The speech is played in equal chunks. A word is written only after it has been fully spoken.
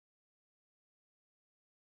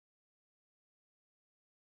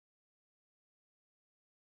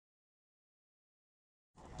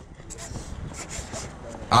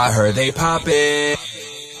I heard they poppin'.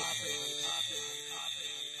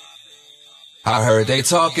 I heard they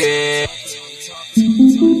talking.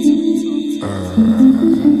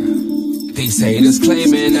 These haters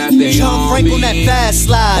claiming that they JohnFrank on that fast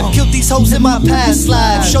slide. Killed these hoes in my past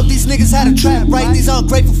life. Showed these niggas how to trap right. These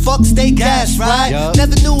ungrateful fucks, they gas right.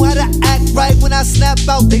 Never knew how to act right. When I snap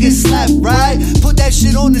out, they get slapped right. Put that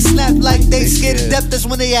shit on the snap like they scared to death. That's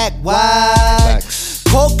when they act wild.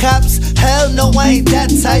 Call cops, hell no, I ain't that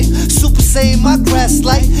type. Super Saiyan, my grass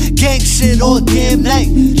like gang shit all damn night.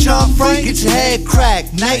 JohnFrank, get your head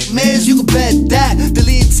cracked. Nightmares, you can bet that.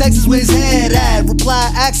 Deleting Texas, where his head at.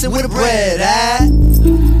 Reply accent, where the bread at.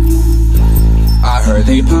 I heard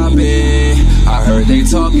they poppin', I heard they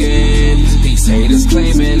talking. These haters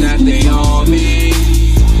claiming that they on me.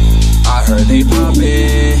 I heard they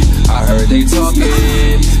poppin', I heard they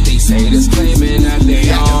talking. These haters claiming that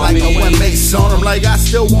they on me. I went mace on them, like I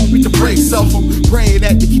still won't beat the brakes off them. Praying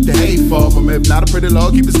that to keep the hate off them. If not a pretty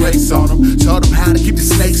Lord, keep his race on them. Taught them how to keep the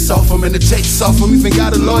snakes off them and the jakes off them. Even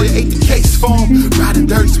got a lawyer, ate the case for them. Riding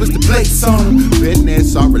dirty, switch the plates on them.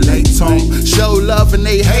 Business, I relate to them. Show love and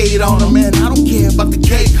they hate on them. Man, I don't care about the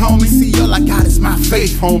cake, homie. See, all I got is my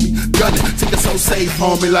faith, homie. Gun it, take it so safe,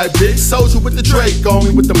 homie. Like big soldier with the Drake on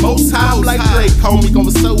me. With the most high, like Drake, homie.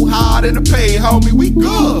 Going so hard in the pain, homie. We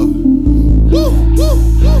good. Woo, woo,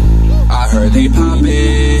 woo. I heard they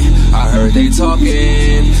poppin', I heard they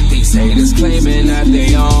talking. These haters claiming that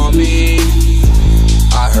they on me.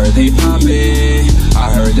 I heard they poppin',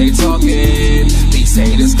 I heard they talking. These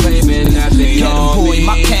haters claiming that they on me.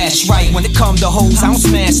 My cash right when it come to hoes. I don't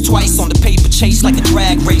smash twice on the paper chase like a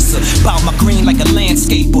drag racer. Bout my green like a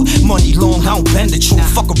landscaper. Money long, I don't bend the truth.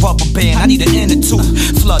 Fuck a rubber band, I need an inner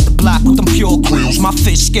tooth. Flood the block with them pure grills. My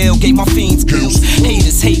fish scale gave my fiends pills.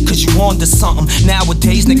 Haters hate cause you on to something.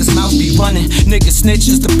 Nowadays niggas mouth be running. Niggas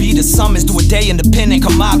snitches to be the summons. Do a day independent,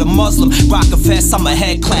 come out a Muslim. Rock a vest, I'm a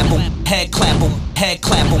head clapper. Head clapper, head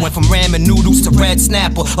clapper. Went from ramen noodles to red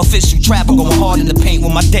snapper. Official trapper, going hard in the paint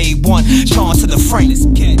with my day one. Sean to the Frank.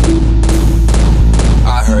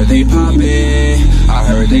 I heard they poppin', I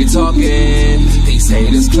heard they talking. These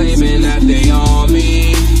haters claiming that they on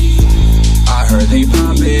me. I heard they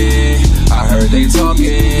poppin', I heard they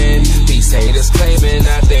talking. These haters claiming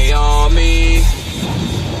that they on me.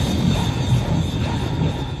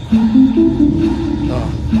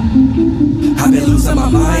 I've been losing my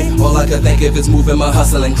mind. All I could think of is moving my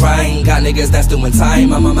hustle and grind. Got niggas that's doing time.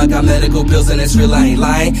 My mama got medical bills and it's real, I ain't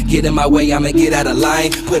lying. Get in my way, I'ma get out of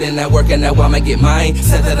line. Put in that work and now I'ma get mine.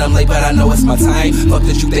 Said that I'm late but I know it's my time. Fuck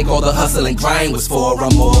that you think all the hustle and grind was for.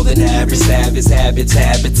 I'm more than average, savage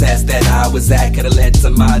habitats that I was at could've led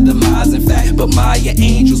to my demise in fact. But Maya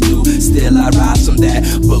angels do, still I rise from that.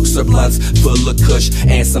 Books or blunts full of kush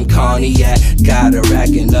and some cognac. Got her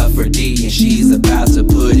racking up for D and she's about to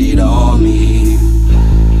put it on me.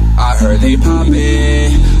 I heard they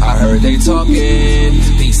poppin', I heard they talking.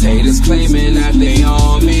 These haters claiming that they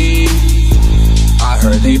on me. I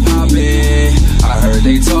heard they poppin', I heard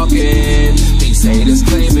they talking. These haters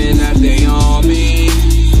claiming that they on me.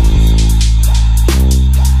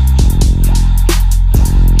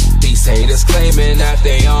 These haters claiming that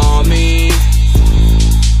they on me.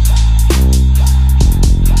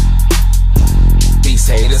 These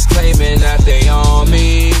haters claiming that they on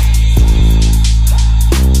me.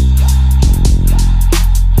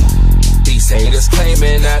 Haters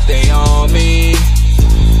claiming that they on me.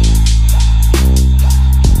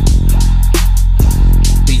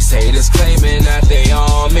 These haters claiming that they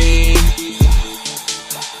on me.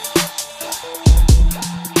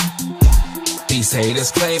 These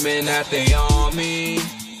haters claiming that they on me.